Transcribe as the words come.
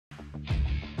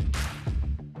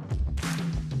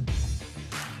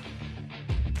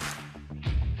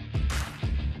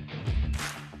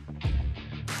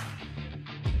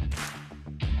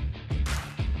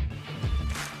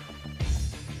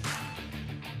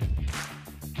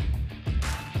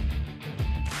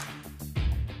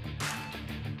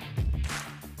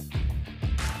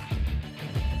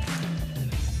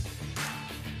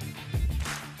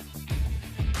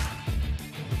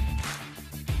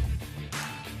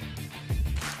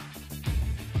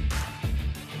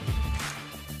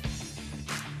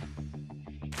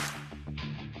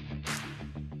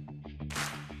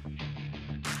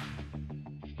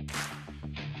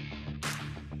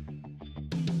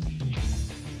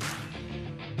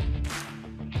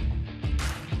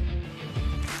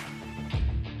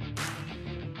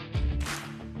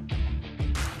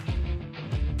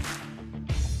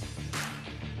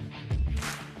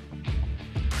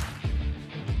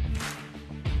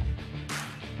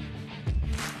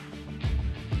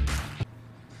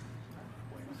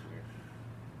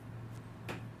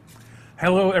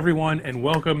Hello everyone and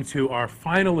welcome to our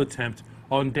final attempt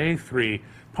on day 3,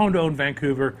 Pwn2Own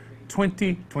Vancouver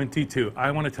 2022.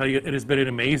 I want to tell you it has been an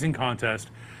amazing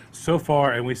contest so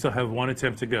far and we still have one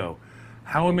attempt to go.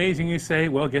 How amazing, you say?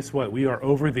 Well, guess what? We are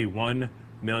over the $1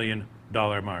 million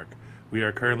mark. We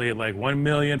are currently at like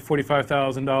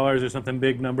 $1,045,000 or something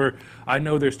big number. I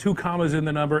know there's 2 commas in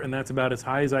the number and that's about as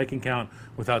high as I can count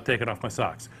without taking off my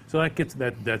socks. So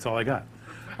that's all I got.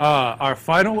 Our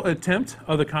final attempt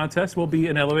of the contest will be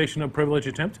an elevation of privilege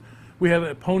attempt. We have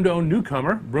a Pwn2Own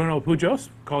newcomer, Bruno PUJOS,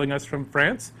 calling us from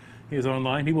France. He is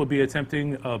online. He will be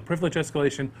attempting a privilege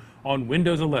escalation on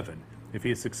Windows 11. If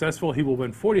he is successful, he will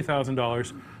win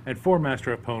 $40,000 and 4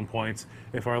 Master of Pwn points.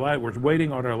 We're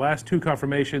waiting on our last 2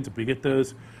 confirmations. If we get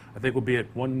those, I think we'll be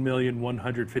at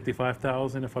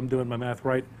 $1,155,000 if I'm doing my math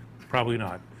right. Probably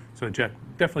not. So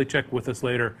definitely check with us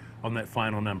later on that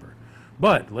final number.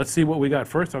 But let's see what we got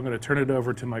first. I'm going to turn it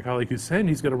over to my colleague Hussein.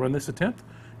 He's going to run this attempt.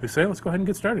 Hussein, let's go ahead and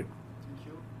get started. Thank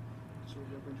you. So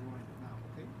you're going to run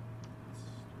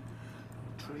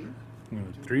it now,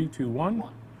 okay? 3, 2, 1.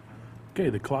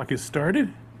 Okay, the clock is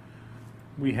started.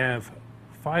 We have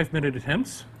 5-minute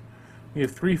attempts. We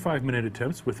have 3 5-minute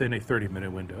attempts within a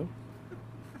 30-minute window.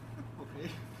 Okay.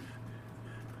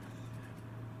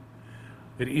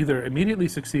 It either immediately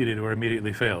succeeded or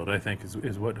immediately failed, I think,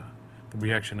 is what the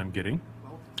reaction I'm getting.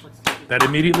 Well, that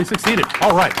immediately succeeded.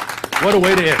 All right. What a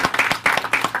way to end.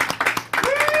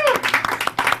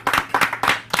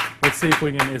 Let's see if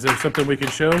we can, is there something we can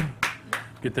show?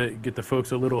 Get the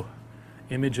folks a little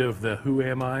image of the who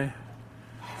am I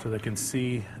so they can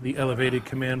see the elevated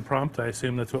command prompt. I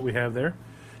assume that's what we have there.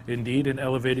 Indeed, an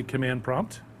elevated command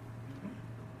prompt.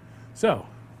 So,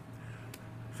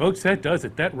 folks, that does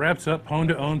it. That wraps up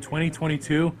Pwn2Own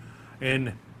 2022.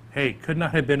 And hey, could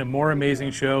not have been a more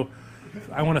amazing show.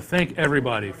 I want to thank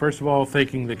everybody. First of all,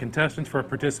 thanking the contestants for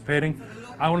participating.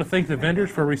 I want to thank the vendors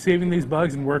for receiving these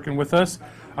bugs and working with us.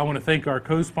 I want to thank our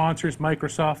co-sponsors,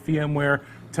 Microsoft, VMware,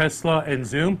 Tesla, and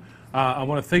Zoom. I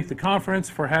want to thank the conference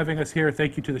for having us here.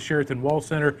 Thank you to the Sheraton Wall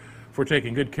Center for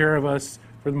taking good care of us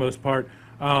for the most part.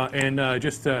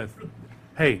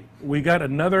 Hey, we got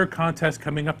another contest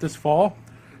coming up this fall.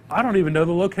 I don't even know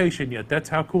the location yet. That's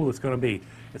how cool it's going to be.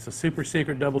 It's a super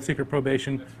secret, double secret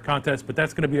probation contest, but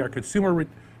that's going to be our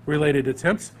consumer-related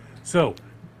attempts. So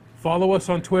follow us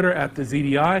on Twitter at the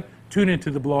ZDI. Tune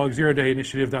into the blog,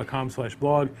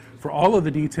 zerodayinitiative.com/blog for all of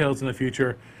the details in the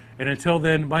future. And until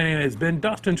then, my name has been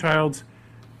Dustin Childs,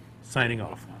 signing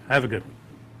off. Have a good one.